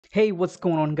Hey, what's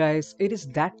going on, guys? It is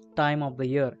that time of the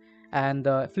year, and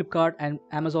the Flipkart and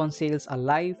Amazon sales are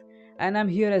live, and I'm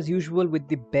here as usual with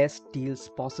the best deals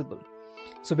possible.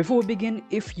 So, before we begin,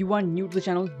 if you are new to the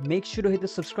channel, make sure to hit the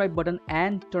subscribe button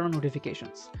and turn on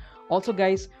notifications. Also,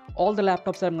 guys, all the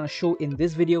laptops that I'm going to show in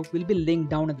this video will be linked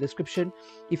down in the description.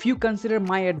 If you consider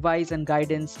my advice and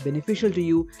guidance beneficial to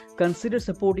you, consider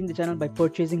supporting the channel by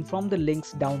purchasing from the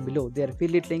links down below. They are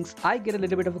affiliate links. I get a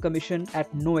little bit of a commission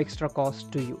at no extra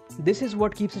cost to you. This is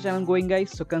what keeps the channel going,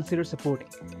 guys, so consider supporting.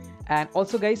 And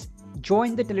also, guys,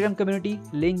 join the Telegram community,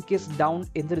 link is down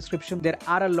in the description. There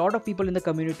are a lot of people in the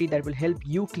community that will help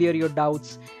you clear your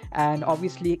doubts and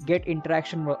obviously get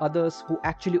interaction with others who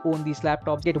actually own these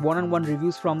laptops, get one-on-one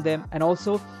reviews from them, and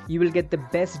also you will get the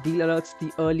best deal alerts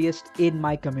the earliest in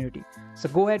my community. So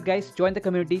go ahead, guys, join the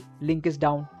community, link is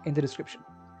down in the description.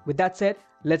 With that said,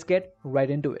 let's get right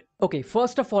into it. Okay,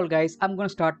 first of all, guys, I'm gonna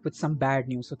start with some bad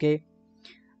news, okay?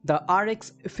 The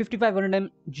RX 5500M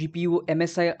GPU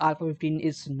MSI Alpha 15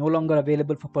 is no longer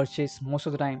available for purchase most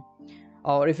of the time,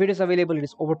 or if it is available, it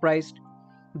is overpriced.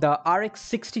 The RX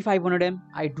 6500M,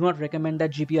 I do not recommend that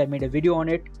GPU. I made a video on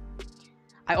it.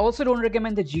 I also don't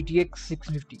recommend the GTX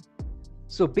 650.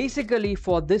 So basically,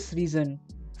 for this reason,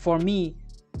 for me,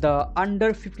 the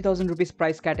under 50,000 rupees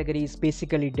price category is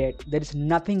basically dead. There is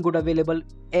nothing good available.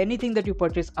 Anything that you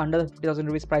purchase under the 50,000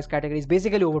 rupees price category is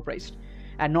basically overpriced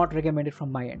and not recommended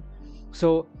from my end.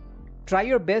 So try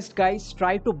your best, guys.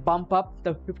 Try to bump up.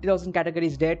 The 50,000 category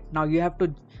is dead. Now you have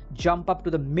to jump up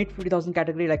to the mid 50,000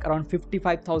 category, like around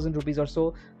 55,000 rupees or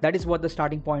so. That is what the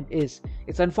starting point is.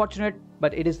 It's unfortunate,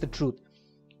 but it is the truth.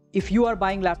 If you are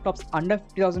buying laptops under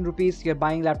 50,000 rupees, you're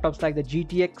buying laptops like the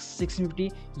GTX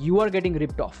 650, you are getting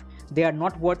ripped off. They are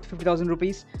not worth 50,000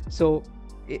 rupees. So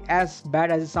as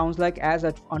bad as it sounds like, as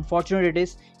unfortunate it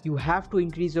is, you have to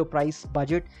increase your price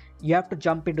budget. You have to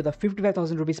jump into the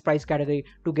 55,000 rupees price category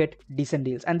to get decent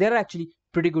deals, and there are actually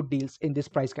pretty good deals in this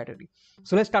price category.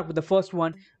 So let's start with the first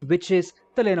one, which is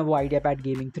the Lenovo Ideapad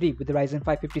Gaming 3 with the Ryzen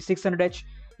 5 5600H,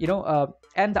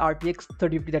 and the RTX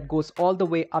 3050 that goes all the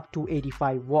way up to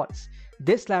 85 watts.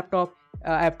 This laptop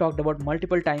I've talked about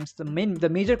multiple times. The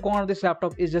major con of this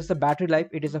laptop is just the battery life.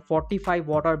 It is a 45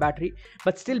 watt-hour battery,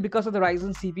 but still, because of the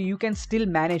Ryzen CPU, you can still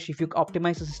manage. If you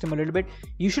optimize the system a little bit,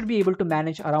 you should be able to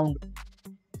manage around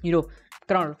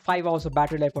around 5 hours of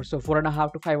battery life or so,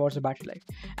 4.5 to 5 hours of battery life.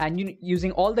 And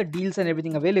using all the deals and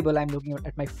everything available, I'm looking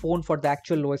at my phone for the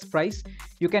actual lowest price.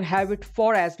 You can have it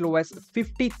for as low as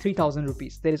 53,000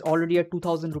 rupees. There is already a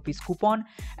 2,000 rupees coupon,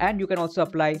 and you can also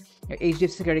apply a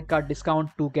HDFC credit card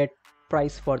discount to get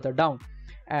price further down.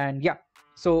 And yeah,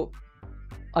 so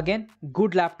again,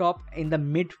 good laptop in the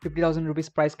mid 50,000 rupees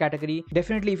price category.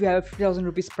 Definitely, if you have a 50,000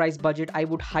 rupees price budget, I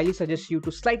would highly suggest you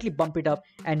to slightly bump it up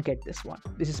and get this one.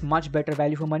 This is much better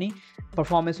value for money.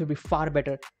 Performance will be far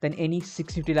better than any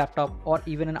 650 laptop or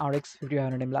even an RX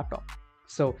 5500M laptop.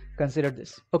 So consider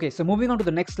this. Okay, so moving on to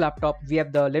the next laptop, we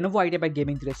have the Lenovo Ideapad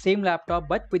Gaming 3, the same laptop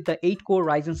but with the 8-core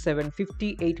Ryzen 7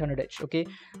 5800H. Okay,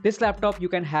 this laptop you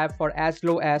can have for as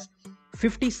low as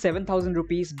 57,000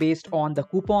 rupees based on the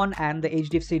coupon and the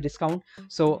HDFC discount.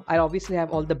 So I obviously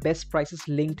have all the best prices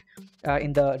linked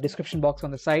in the description box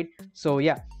on the side. So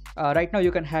yeah, right now you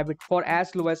can have it for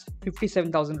as low as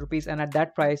 57,000 rupees, and at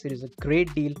that price it is a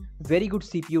great deal. Very good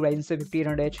CPU, Ryzen 7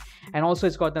 5800H, and also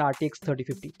it's got the RTX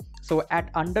 3050. So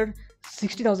at under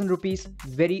 60,000 rupees,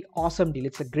 very awesome deal.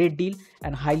 It's a great deal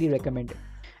and highly recommended.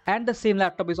 And the same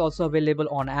laptop is also available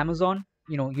on Amazon,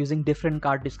 using different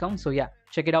card discounts. So yeah,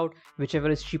 check it out. Whichever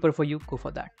is cheaper for you, go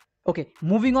for that. Okay,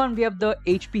 moving on, we have the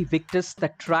HP Victus, the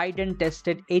tried and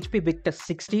tested HP Victus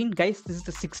 16. Guys, this is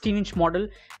the 16-inch model.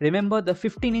 Remember, the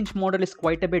 15-inch model is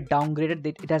quite a bit downgraded.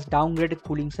 It has downgraded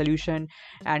cooling solution,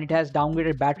 and it has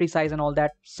downgraded battery size and all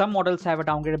that. Some models have a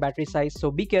downgraded battery size,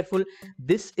 so be careful.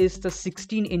 This is the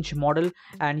 16-inch model,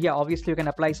 and yeah, obviously you can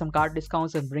apply some card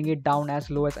discounts and bring it down as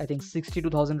low as, I think,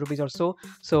 62,000 rupees or so.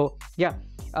 So yeah,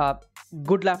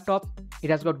 good laptop. It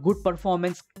has got good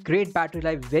performance, great battery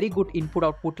life, very good input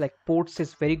output, like ports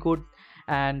is very good,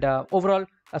 and overall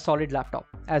a solid laptop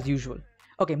as usual.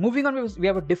 Okay, moving on, we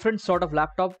have a different sort of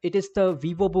laptop. It is the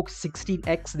Vivobook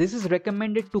X16. This is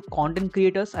recommended to content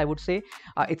creators, I would say.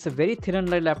 It's a very thin and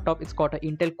light laptop. It's got an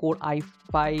Intel Core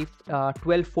i5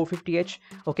 12450H.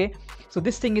 Okay, so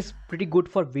this thing is pretty good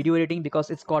for video editing because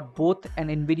it's got both an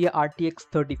NVIDIA RTX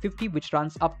 3050, which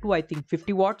runs up to, I think,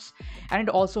 50 watts, and it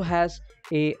also has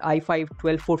a i5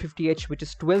 12450H, which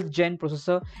is 12th gen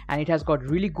processor, and it has got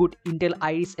really good Intel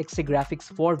Iris Xe graphics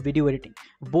for video editing.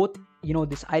 Both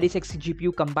this Iris Xe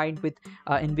GPU combined with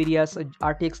Nvidia's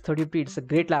RTX 3050. It's a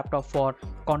great laptop for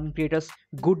content creators.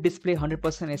 Good display, 100%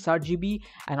 sRGB,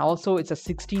 and also it's a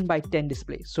 16:10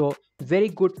 display. So very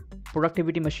good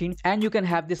productivity machine, and you can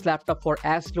have this laptop for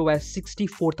as low as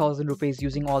 64,000 rupees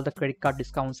using all the credit card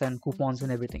discounts and coupons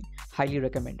and everything. Highly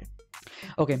recommended.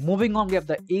 Okay, moving on, we have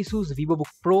the Asus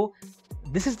Vivobook Pro.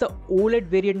 This is the OLED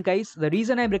variant, guys. The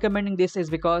reason I'm recommending this is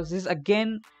because this is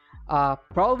again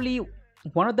probably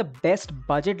one of the best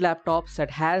budget laptops that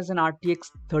has an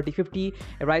RTX 3050,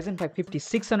 a Ryzen 5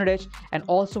 5600H, and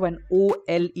also an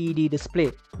OLED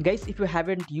display. Guys, if you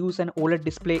haven't used an OLED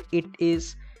display, it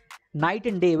is night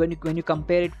and day when you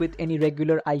compare it with any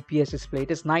regular IPS display.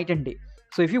 It is night and day.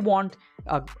 So if you want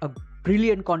a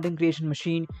brilliant content creation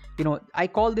machine, I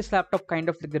call this laptop kind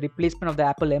of like the replacement of the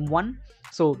Apple M1.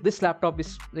 So this laptop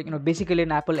is basically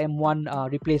an Apple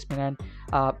M1 replacement,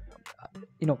 and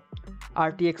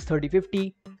RTX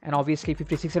 3050 and obviously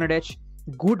 5600H,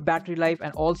 good battery life,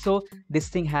 and also this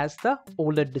thing has the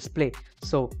OLED display.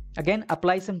 So again,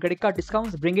 apply some credit card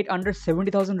discounts, bring it under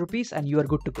 70,000 rupees, and you are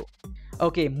good to go.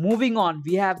 Okay, moving on,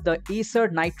 we have the Acer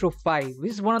Nitro 5,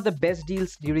 which is one of the best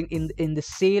deals during in the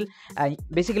sale.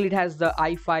 Basically, it has the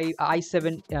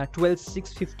i7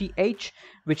 12650H,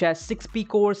 which has 6 P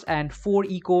cores and 4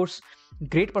 E cores.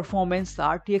 Great performance. The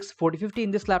RTX 4050 in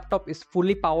this laptop is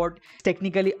fully powered,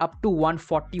 technically up to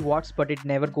 140 watts, but it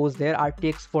never goes there.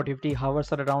 RTX 4050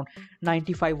 hovers at around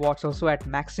 95 watts or so at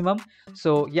maximum.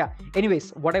 So yeah, anyways,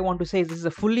 what I want to say is this is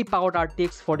a fully powered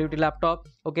RTX 4050 laptop.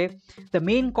 Okay, the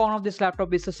main con of this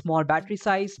laptop is a small battery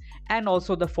size and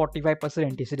also the 45%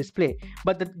 NTSC display.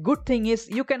 But the good thing is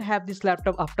you can have this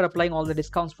laptop after applying all the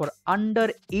discounts for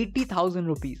under 80,000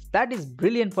 rupees. That is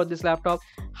brilliant for this laptop.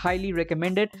 Highly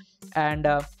recommended. And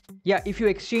yeah, if you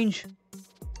exchange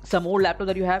some old laptop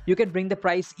that you have, you can bring the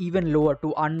price even lower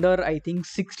to under, I think,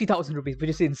 60,000 rupees,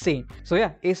 which is insane. So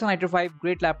yeah, Acer Nitro 5,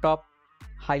 great laptop,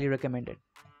 highly recommended.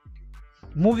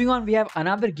 Moving on, we have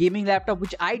another gaming laptop,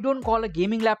 which I don't call a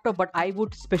gaming laptop, but I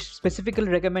would specifically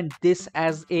recommend this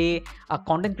as a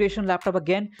content creation laptop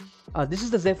again. This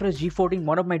is the Zephyrus G14,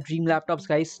 one of my dream laptops,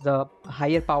 guys. The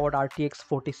higher powered RTX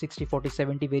 4060,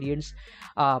 4070 variants.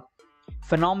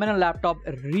 Phenomenal laptop,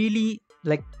 really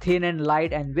like thin and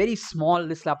light and very small.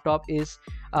 This laptop is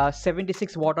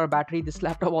 76 watt hour battery. This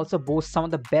laptop also boasts some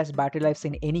of the best battery lives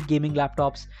in any gaming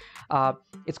laptops.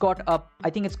 It's got I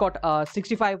think it's got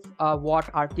 65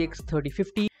 watt RTX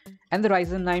 3050, and the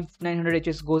Ryzen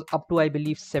 900HS goes up to, I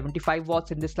believe, 75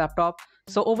 watts in this laptop.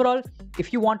 So overall,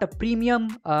 if you want a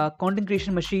premium content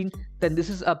creation machine, then this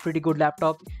is a pretty good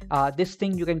laptop. This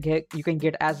thing you can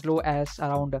get as low as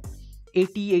around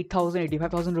 88,000,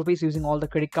 85,000 rupees using all the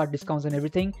credit card discounts and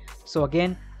everything. So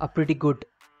again, a pretty good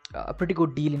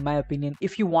deal in my opinion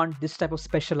if you want this type of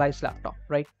specialized laptop,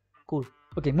 right? Cool.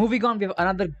 Okay, moving on, we have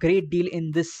another great deal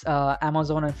in this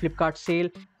Amazon and Flipkart sale.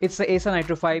 It's the Acer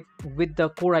Nitro 5 with the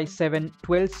Core i7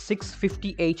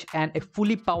 12650H and a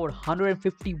fully powered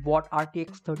 150 watt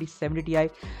RTX 3070 Ti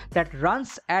that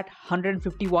runs at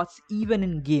 150 watts even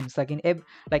in games. Like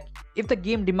if the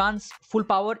game demands full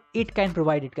power, it can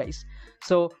provide it, guys.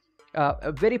 So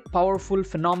a very powerful,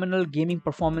 phenomenal gaming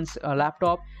performance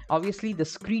laptop. Obviously, the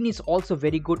screen is also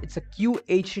very good. It's a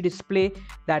QHD display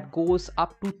that goes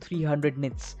up to 300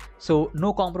 nits. So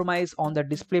no compromise on the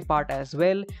display part as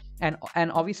well. And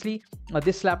obviously,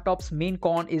 this laptop's main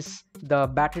con is the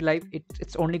battery life.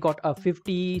 It's only got a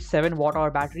 57 watt hour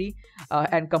battery,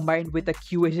 and combined with a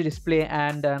QHD display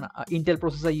and an Intel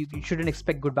processor, you shouldn't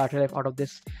expect good battery life out of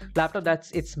this laptop.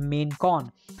 That's its main con.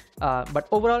 But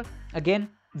overall, again,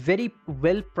 very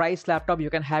well priced laptop. You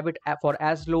can have it for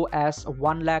as low as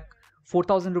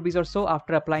 1,04,000 rupees or so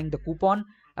after applying the coupon.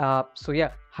 So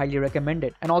yeah, highly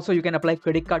recommended. And also you can apply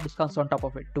credit card discounts on top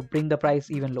of it to bring the price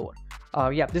even lower.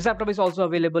 Yeah, this laptop is also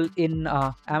available in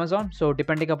Amazon. So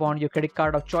depending upon your credit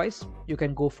card of choice, you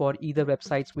can go for either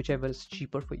websites, whichever is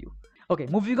cheaper for you. Okay,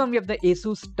 moving on, we have the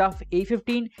Asus TUF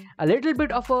F15. A little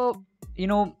bit of a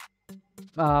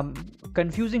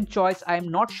confusing choice. I'm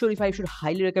not sure if I should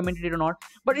highly recommend it or not,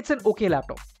 but it's an okay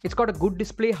laptop. It's got a good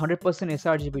display, 100%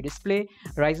 sRGB display,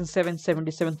 Ryzen 7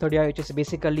 7730i, which is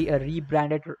basically a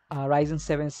rebranded Ryzen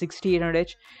 7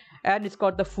 6800H, and it's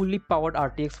got the fully powered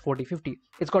RTX 4050.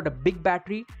 It's got a big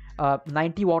battery,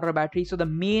 90 watt hour battery. So the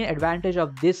main advantage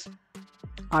of this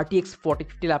RTX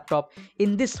 4050 laptop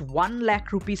in this 1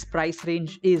 lakh rupees price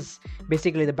range is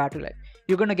basically the battery life.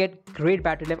 You're gonna get great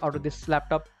battery life out of this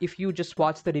laptop. If you just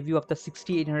watch the review of the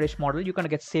 6800H model, you're gonna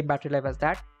get same battery life as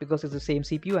that because it's the same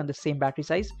CPU and the same battery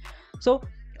size. So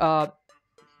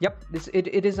yep,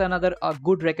 it is another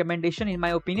good recommendation in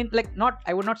my opinion. Like,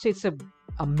 I would not say it's a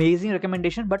amazing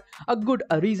recommendation, but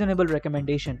a reasonable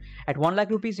recommendation. At 1 lakh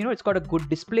rupees, it's got a good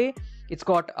display, it's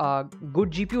got a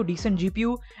good GPU, decent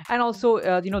GPU, and also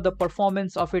the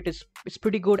performance of it is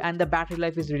pretty good, and the battery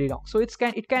life is really long. So it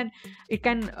can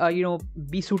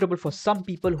be suitable for some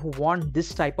people who want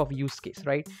this type of use case,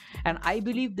 right? And I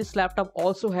believe this laptop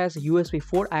also has USB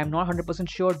 4. I am not 100%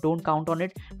 sure, don't count on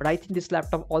it, but I think this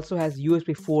laptop also has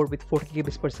USB 4 with 40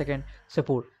 gigabits per second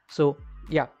support. So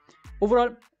yeah, overall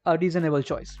a reasonable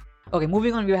choice. Okay,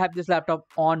 moving on, we have this laptop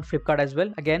on Flipkart as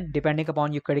well. Again, depending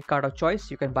upon your credit card of choice,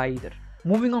 you can buy either.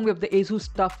 Moving on, we have the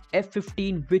Asus TUF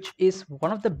F15, which is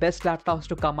one of the best laptops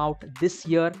to come out this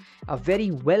year. A very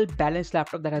well balanced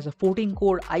laptop that has a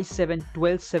 14-core i7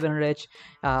 12700H,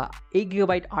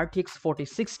 8GB RTX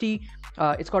 4060.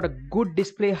 It's got a good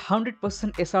display, 100%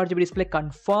 sRGB display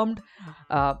confirmed.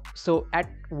 So at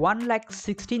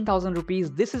 1,16,000 rupees,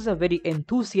 this is a very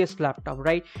enthusiast laptop,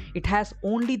 right? It has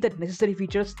only the necessary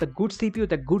features: the good CPU,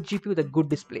 the good GPU, the good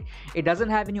display. It doesn't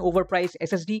have any overpriced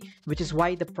SSD, which is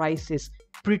why the price is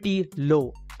pretty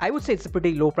low. I would say it's a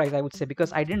pretty low price, I would say,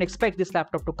 because I didn't expect this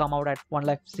laptop to come out at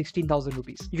 1,16,000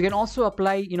 rupees. You can also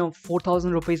apply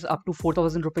 4,000 rupees up to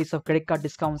 4,000 rupees of credit card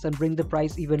discounts and bring the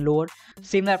price even lower.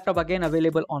 Same laptop again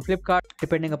available on Flipkart.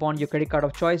 Depending upon your credit card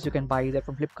of choice, you can buy either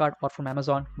from Flipkart or from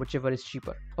Amazon, whichever is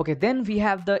cheaper. Okay, then we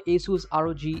have the Asus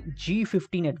ROG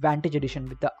G15 Advantage Edition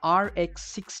with the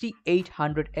RX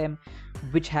 6800M,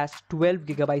 which has 12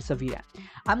 gigabytes of VRAM.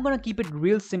 I'm gonna keep it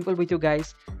real simple with you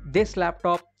guys. This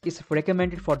laptop is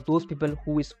recommended for those people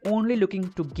who is only looking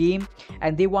to game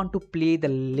and they want to play the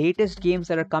latest games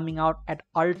that are coming out at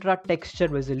ultra texture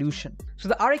resolution. So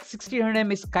the RX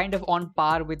 6800M is kind of on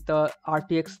par with the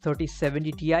RTX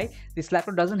 3070 Ti. This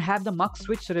laptop doesn't have the mux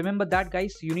switch, so remember that,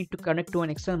 guys. You need to connect to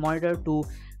an external monitor to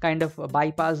kind of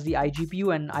bypass the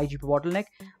iGPU and iGPU bottleneck.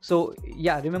 So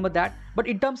yeah, remember that. But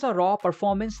in terms of raw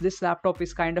performance, this laptop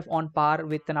is kind of on par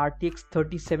with an RTX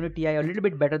 3070 Ti, a little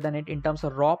bit better than it in terms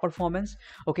of raw performance.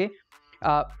 Okay,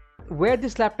 where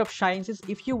this laptop shines is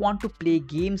if you want to play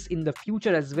games in the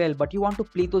future as well, but you want to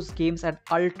play those games at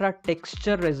ultra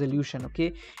texture resolution.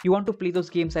 Okay, you want to play those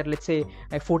games at, let's say,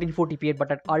 1440p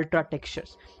but at ultra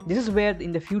textures. This is where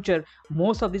in the future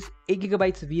most of these 8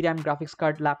 gigabytes VRAM graphics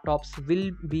card laptops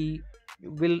will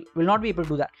not be able to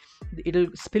do that. It'll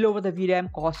spill over the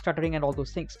VRAM, cause stuttering and all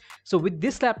those things. So with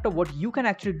this laptop, what you can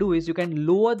actually do is you can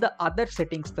lower the other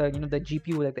settings, the the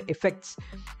GPU, like the effects,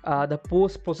 the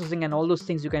post processing and all those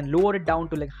things. You can lower it down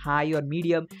to like high or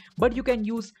medium, but you can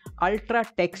use ultra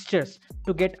textures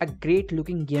to get a great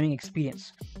looking gaming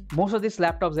experience. Most of these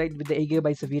laptops, right, with the 8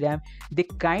 gigabytes of VRAM, they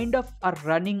kind of are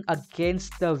running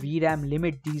against the VRAM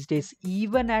limit these days,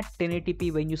 even at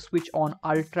 1080p when you switch on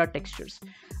ultra textures.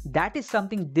 That is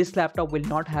something this laptop will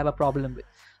not have a problem with.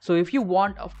 So if you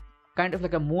want a kind of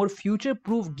like a more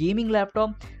future-proof gaming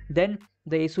laptop, then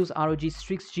the Asus ROG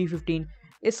Strix G15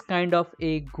 is kind of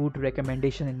a good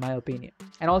recommendation in my opinion.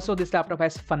 And also this laptop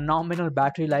has phenomenal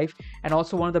battery life and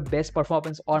also one of the best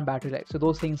performance on battery life. So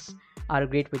those things are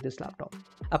great with this laptop.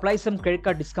 Apply some credit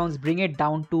card discounts, bring it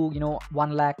down to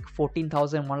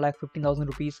 1,14,000, 1,15,000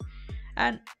 rupees,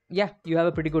 and yeah, you have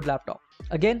a pretty good laptop.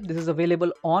 Again, this is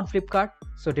available on Flipkart,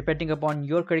 so depending upon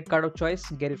your credit card of choice,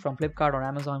 get it from Flipkart or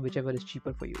Amazon, whichever is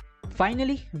cheaper for you.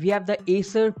 Finally, we have the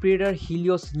Acer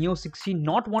Helios Neo 16.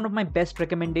 Not one of my best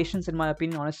recommendations in my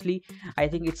opinion, honestly. I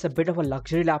think it's a bit of a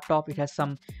luxury laptop. It has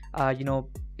some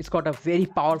it's got a very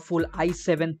powerful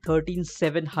i7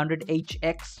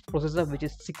 13700HX processor, which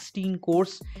is 16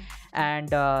 cores,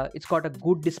 and it's got a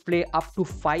good display up to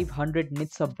 500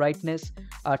 nits of brightness,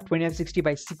 2960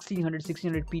 by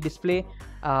 1600p display,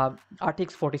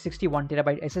 RTX 4060,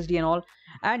 1TB SSD and all.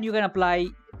 And you can apply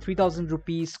 3,000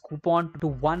 rupees coupon to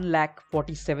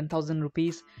 1,47,000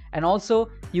 rupees, and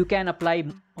also you can apply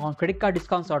on credit card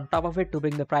discounts on top of it to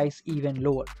bring the price even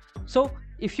lower. So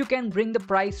if you can bring the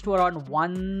price to around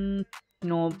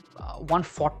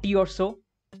 140 or so,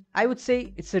 I would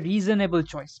say it's a reasonable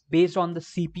choice based on the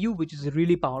CPU, which is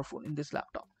really powerful in this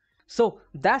laptop. So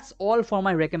that's all for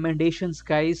my recommendations,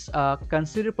 guys.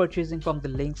 Consider purchasing from the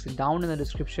links down in the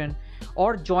description,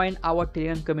 or join our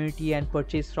Telegram community and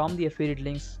purchase from the affiliate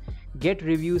links. Get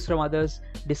reviews from others,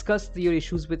 discuss your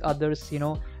issues with others,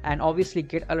 and obviously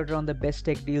get alerted on the best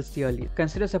tech deals yearly.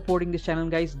 Consider supporting this channel,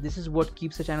 guys. This is what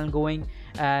keeps the channel going.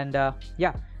 And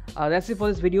that's it for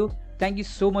this video. Thank you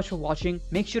so much for watching.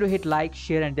 Make sure to hit like,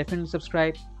 share, and definitely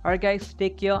subscribe. Alright guys,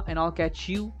 take care, and I'll catch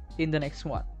you in the next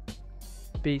one.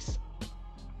 Peace.